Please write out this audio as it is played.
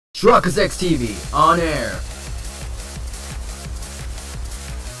Truckers X TV on air.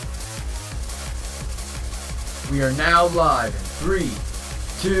 We are now live in 3,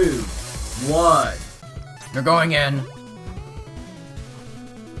 2, 1. You're going in.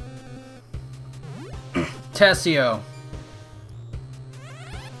 Teseo.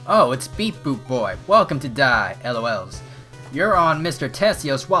 Oh, it's Beep Boop Boy. Welcome to Die, LOLs. You're on Mr.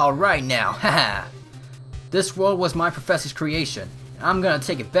 Teseo's wall right now, haha. This world was my professor's creation. I'm gonna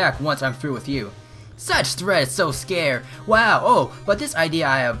take it back once I'm through with you. Such threat is so scary. Wow, oh, but this idea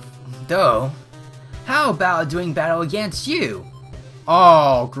I have, though. How about doing battle against you?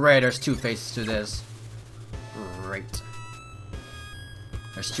 Oh, great, there's two faces to this. Great.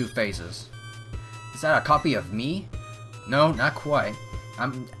 There's two faces. Is that a copy of me? No, not quite.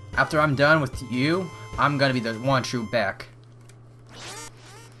 After I'm done with you, I'm gonna be the one true back.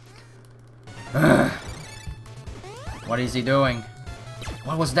 What is he doing?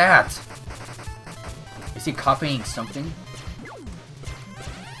 What was that? Is he copying something?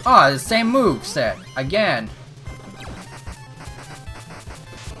 Oh, the same move set again.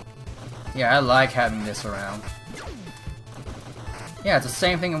 Yeah, I like having this around. Yeah, it's the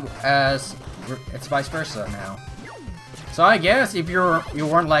same thing as it's vice versa now. So I guess if you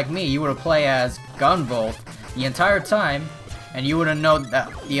weren't like me, you would have played as Gunvolt the entire time, and you wouldn't know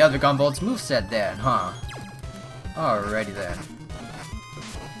that the other Gunvolt's moveset then, huh? Alrighty then.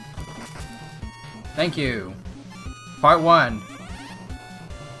 Thank you. Part 1.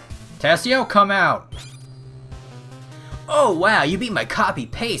 Teseo, come out! Oh wow, you beat my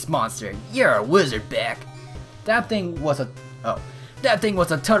copy-paste monster. You're a wizard back. That thing was a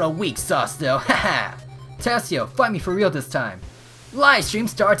total weak sauce though, haha. Teseo, fight me for real this time. Live stream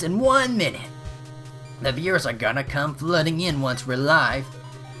starts in 1 minute. The viewers are gonna come flooding in once we're live.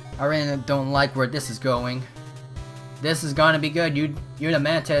 I really don't like where this is going. This is gonna be good. You're the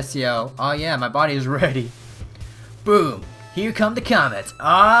man, Teseo. Oh yeah, my body is ready. Boom! Here come the comments.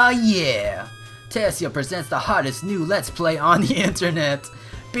 Ah yeah! Teseo presents the hottest new Let's Play on the internet.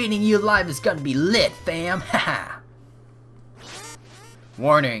 Beating you live is gonna be lit, fam. Haha.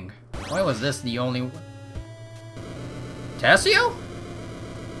 Warning. Why was this the only one? Teseo?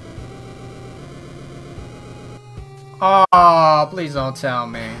 Oh, please don't tell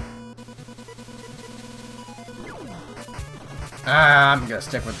me. I'm gonna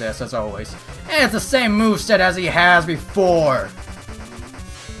stick with this as always. And it's the same moveset as he has before.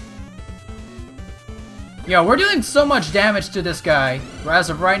 Yo, we're doing so much damage to this guy as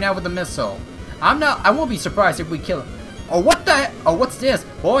of right now with the missile. I won't be surprised if we kill him. Oh, what the? Oh, what's this?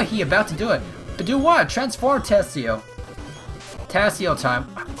 Boy, he about to do it. To do what? Transform Teseo. Teseo time.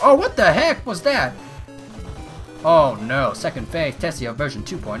 Oh, what the heck was that? Oh no, second phase Teseo version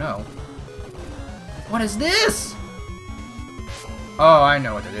 2.0. What is this? Oh, I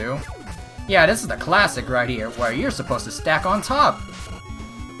know what to do. Yeah, this is the classic right here, where you're supposed to stack on top.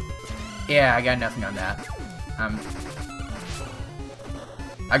 Yeah, I got nothing on that.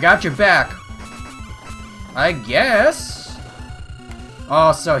 I got your back. I guess.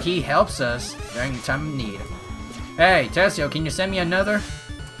 Oh, so he helps us during the time of need. Hey, Teseo, can you send me another?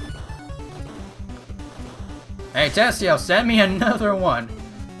 Hey, Teseo, send me another one.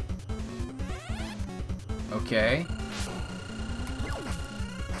 Okay.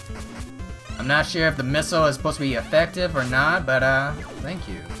 I'm not sure if the missile is supposed to be effective or not, but thank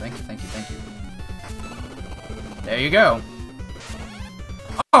you. Thank you, thank you, thank you. There you go.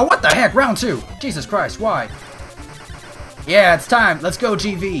 Oh, what the heck? Round 2. Jesus Christ, why? Yeah, it's time. Let's go,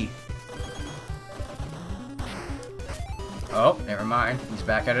 GV. Oh, never mind. He's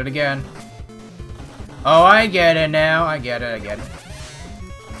back at it again. Oh, I get it now. I get it, I get it.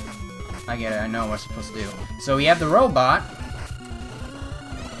 I get it, I know what we're supposed to do. So we have the robot.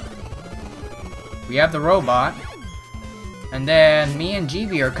 We have the robot. And then me and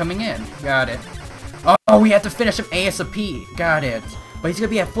GV are coming in. Got it. Oh, we have to finish him ASAP. Got it. But he's gonna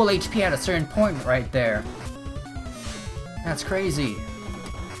be at full HP at a certain point right there. That's crazy.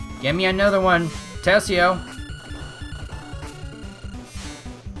 Get me another one, Teseo.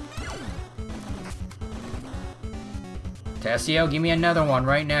 Teseo, give me another one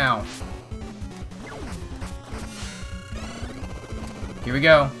right now. Here we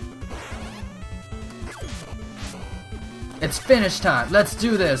go. It's finish time. Let's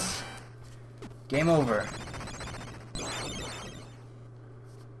do this. Game over.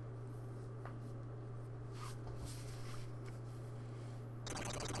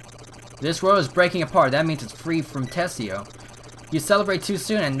 This world is breaking apart. That means it's free from Teseo. You celebrate too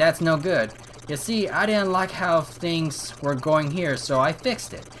soon and that's no good. You see, I didn't like how things were going here, so I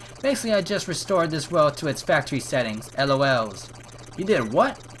fixed it. Basically, I just restored this world to its factory settings. LOLs. You did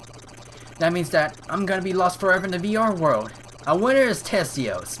what? That means that I'm gonna be lost forever in the VR world. Our winner is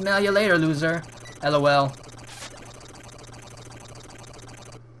Teseo. Smell you later, loser. LOL.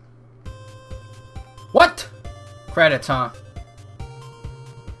 What? Credits, huh?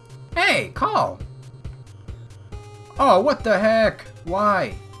 Hey, call. Oh, what the heck?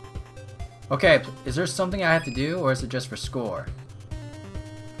 Why? Okay, is there something I have to do, or is it just for score?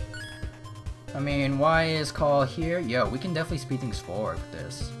 I mean, why is call here? Yo, we can definitely speed things forward with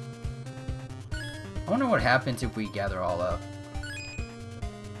this. I wonder what happens if we gather all up.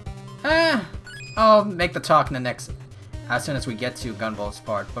 I'll make the talk in the next, as soon as we get to Gunvolt's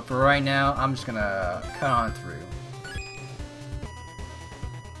part. But for right now, I'm just gonna cut on through.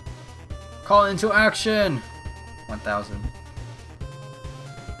 Call into action! 1000.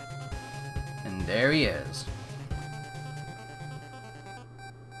 And there he is.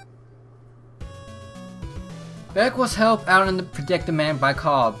 Beck was helped out in the predicament by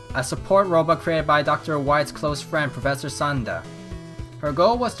Cobb, a support robot created by Dr. White's close friend, Professor Sanda. Her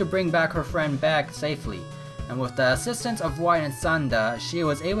goal was to bring back her friend back safely, and with the assistance of White and Sanda, she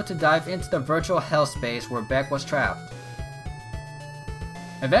was able to dive into the virtual hell space where Beck was trapped.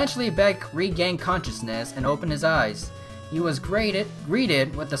 Eventually, Beck regained consciousness and opened his eyes. He was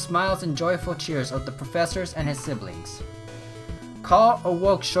greeted with the smiles and joyful cheers of the professors and his siblings. Call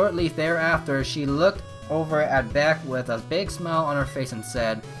awoke shortly thereafter. She looked over at Beck with a big smile on her face and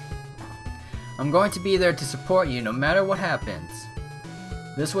said, "I'm going to be there to support you no matter what happens."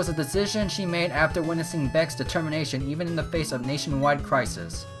 This was a decision she made after witnessing Beck's determination even in the face of nationwide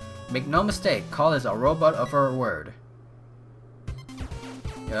crisis. Make no mistake, Call is a robot of her word.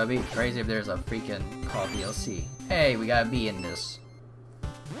 It'd be crazy if there's a freaking Call DLC. Hey, we gotta be in this.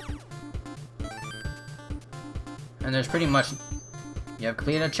 And there's pretty much, you have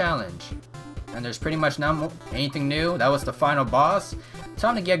completed a challenge. And there's pretty much not anything new. That was the final boss.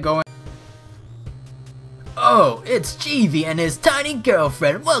 Time to get going. Oh, it's Jeevy and his tiny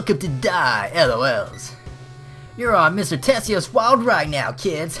girlfriend. Welcome to Die, LOLs. You're on Mr. Teseo's wild ride now,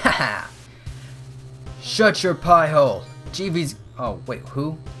 kids. Haha. Shut your pie hole. Jeevy's. Oh, wait,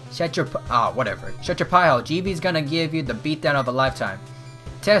 who? Shut your. Whatever. Shut your pie hole. Jeevy's gonna give you the beatdown of a lifetime.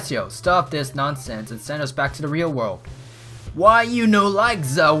 Teseo, stop this nonsense and send us back to the real world. Why you no like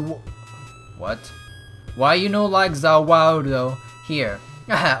What? Why you no like Zawado here?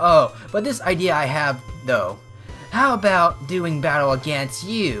 Oh, but this idea I have though. How about doing battle against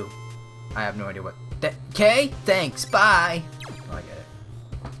you? I have no idea what. Okay, thanks. Bye. Oh, I get it.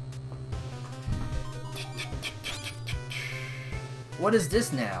 What is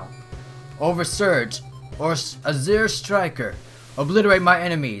this now? Oversurge or Azure Striker. Obliterate my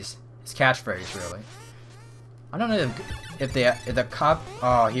enemies. His catchphrase, really. I don't know if the cop.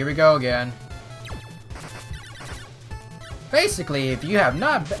 Oh, here we go again. Basically, if you have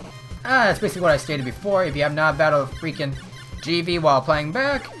not, that's basically what I stated before. If you have not battled freaking GV while playing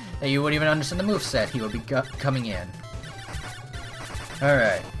back, then you wouldn't even understand the moveset. He would be coming in. All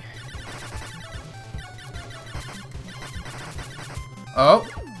right. Oh,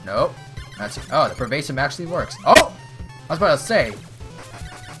 nope. That's the pervasive actually works. Oh, I was about to say.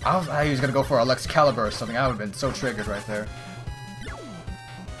 I thought he was gonna go for a Lexcalibur or something. I would have been so triggered right there.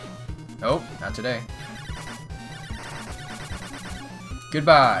 Nope, not today.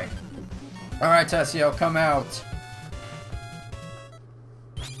 Goodbye. Alright, Teseo, come out.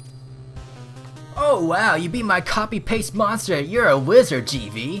 Oh wow, you beat my copy-paste monster. You're a wizard,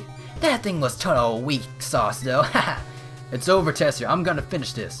 GV. That thing was total weak sauce though. Haha. It's over, Teseo. I'm gonna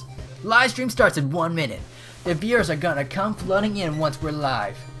finish this. Livestream starts in 1 minute. The viewers are gonna come flooding in once we're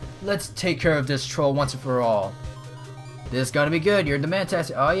live. Let's take care of this troll once and for all. This is gonna be good. You're the man,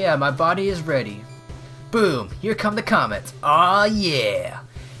 Teseo. Oh yeah, my body is ready. Boom! Here come the comments. Aw yeah!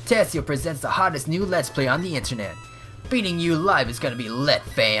 Teseo presents the hottest new Let's Play on the internet. Beating you live is gonna be lit,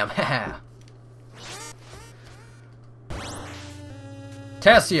 fam. Haha.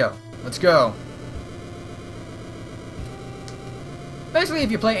 Teseo, let's go. Basically,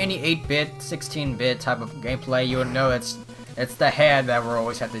 if you play any 8-bit, 16-bit type of gameplay, you would know it's the head that we'll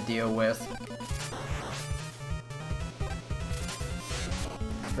always have to deal with.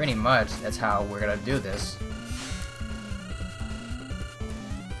 Pretty much, that's how we're gonna do this.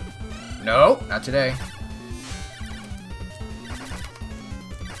 No, not today.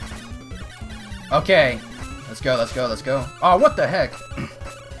 Okay, let's go, let's go, let's go. Oh, what the heck?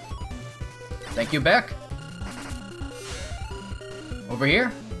 Thank you, Beck. Over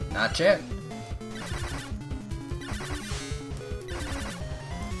here? Not yet.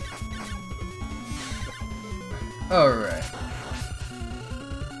 Alright.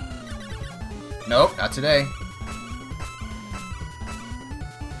 Nope, not today.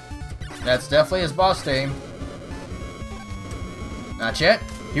 That's definitely his boss team. Not yet.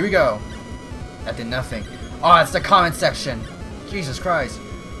 Here we go. That did nothing. Oh, it's the comment section. Jesus Christ.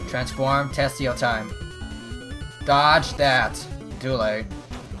 Transform. Teseo time. Dodge that. Too late.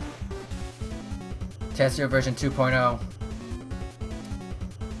 Teseo version 2.0.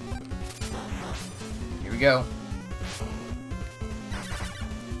 Here we go.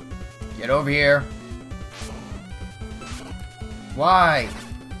 Get over here. Why?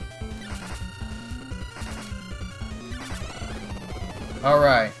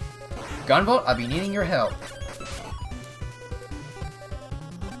 Alright. Gunvolt, I'll be needing your help.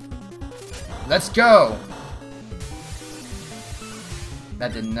 Let's go!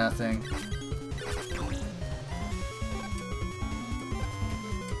 That did nothing.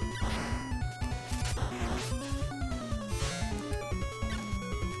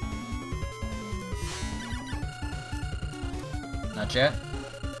 Not yet.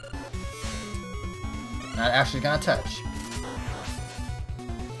 Not actually gonna touch.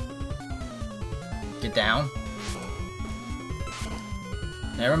 Get down.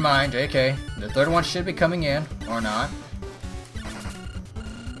 Never mind, JK. The third one should be coming in, or not.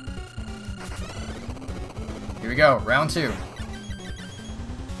 Here we go, round 2.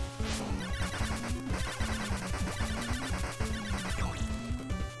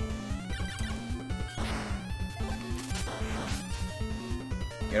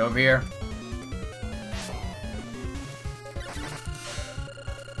 Get over here.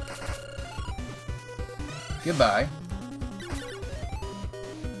 Goodbye.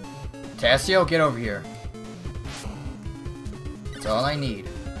 Teseo, get over here. That's all I need.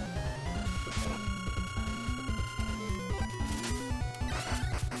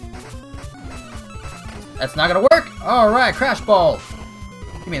 That's not gonna work! Alright, Crash Ball!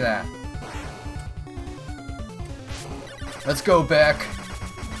 Give me that. Let's go, Beck.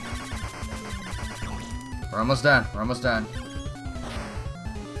 We're almost done. We're almost done.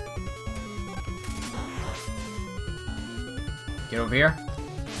 Get over here.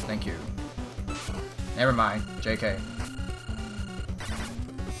 Thank you. Never mind. JK.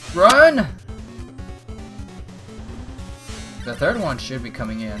 Run! The third one should be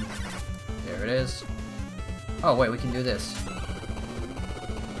coming in. There it is. Oh wait, we can do this.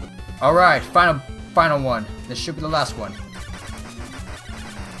 Alright, final one. This should be the last one.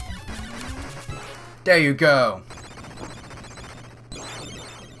 There you go.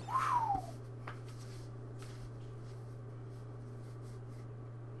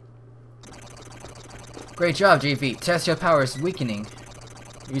 Great job, GV. Teseo power is weakening.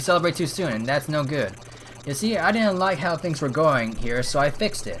 You celebrate too soon, and that's no good. You see, I didn't like how things were going here, so I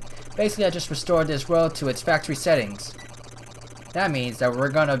fixed it. Basically, I just restored this world to its factory settings. That means that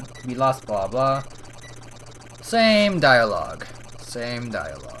we're gonna be lost, blah blah. Same dialogue. Same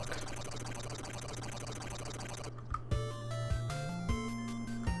dialogue.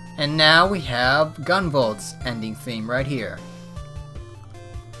 And now we have Gunvolt's ending theme right here.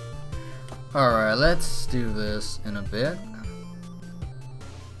 Alright, let's do this in a bit.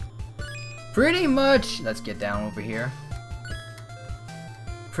 Pretty much, let's get down over here.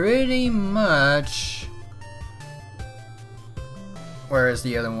 Pretty much, where is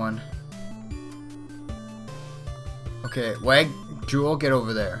the other one? Okay, Jewel, get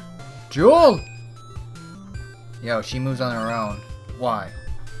over there. Jewel! Yo, she moves on her own. Why?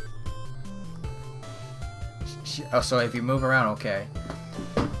 Oh, so if you move around, okay.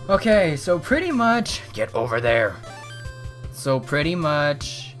 Okay, so pretty much, get over there. So pretty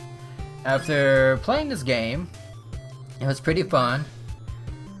much, after playing this game, it was pretty fun.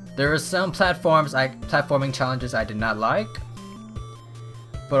 There were some platforming challenges I did not like,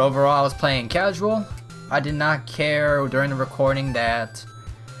 but overall I was playing casual. I did not care during the recording that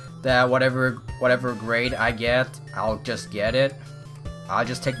whatever grade I get, I'll just get it. I'll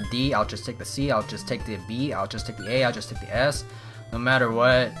just take the D, I'll just take the C, I'll just take the B, I'll just take the A, I'll just take the S. No matter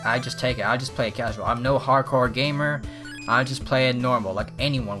what, I just take it. I just play it casual. I'm no hardcore gamer. I just play it normal, like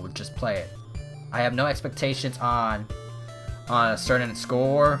anyone would just play it. I have no expectations on a certain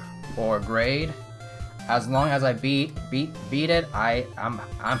score or grade. As long as I beat it, I'm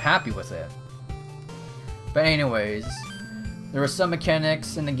happy with it. But anyways, there were some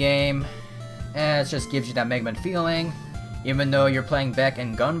mechanics in the game, and it just gives you that Mega Man feeling. Even though you're playing Beck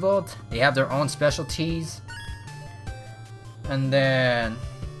and Gunvolt, they have their own specialties. And then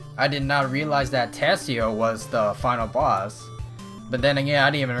I did not realize that Teseo was the final boss. But then again, I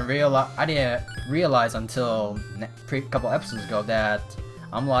didn't realize until a couple episodes ago that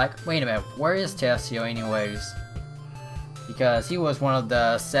I'm like, wait a minute, where is Teseo anyways? Because he was one of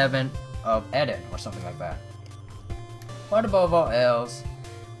the 7 of Eden or something like that. But above all else,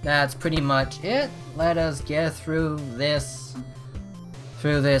 that's pretty much it. Let us get through this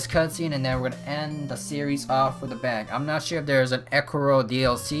cutscene, and then we're gonna end the series off with a bang. I'm not sure if there's an Ekoro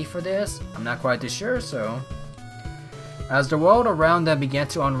DLC for this. I'm not quite too sure, so. As the world around them began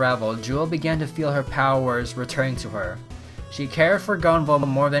to unravel, Jewel began to feel her powers returning to her. She cared for Gunvolt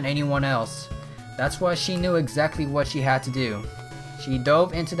more than anyone else. That's why she knew exactly what she had to do. She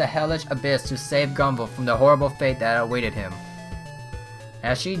dove into the hellish abyss to save Gunvolt from the horrible fate that awaited him.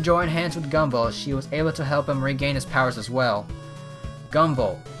 As she joined hands with Gunvolt, she was able to help him regain his powers as well.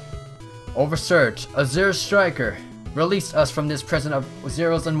 Gunvolt, Oversurge, Azure Striker, release us from this prison of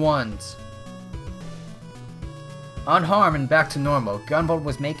zeros and ones. Unharmed and back to normal, Gunvolt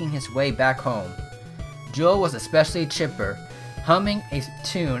was making his way back home. Jewel was especially chipper, humming a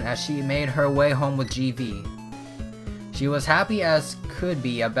tune as she made her way home with GV. She was happy as could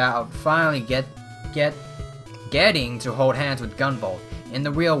be about finally getting to hold hands with Gunvolt. In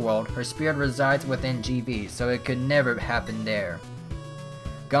the real world, her spirit resides within GV, so it could never happen there.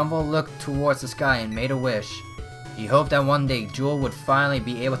 Gunvolt looked towards the sky and made a wish. He hoped that one day Jewel would finally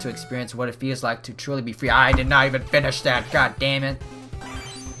be able to experience what it feels like to truly be free. I did not even finish that, god damn it!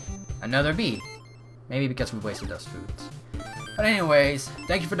 Another B. Maybe because we wasted those foods. But anyways,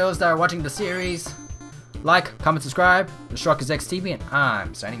 thank you for those that are watching the series. Like, comment, subscribe. The Shark is XTV, and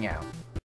I'm signing out.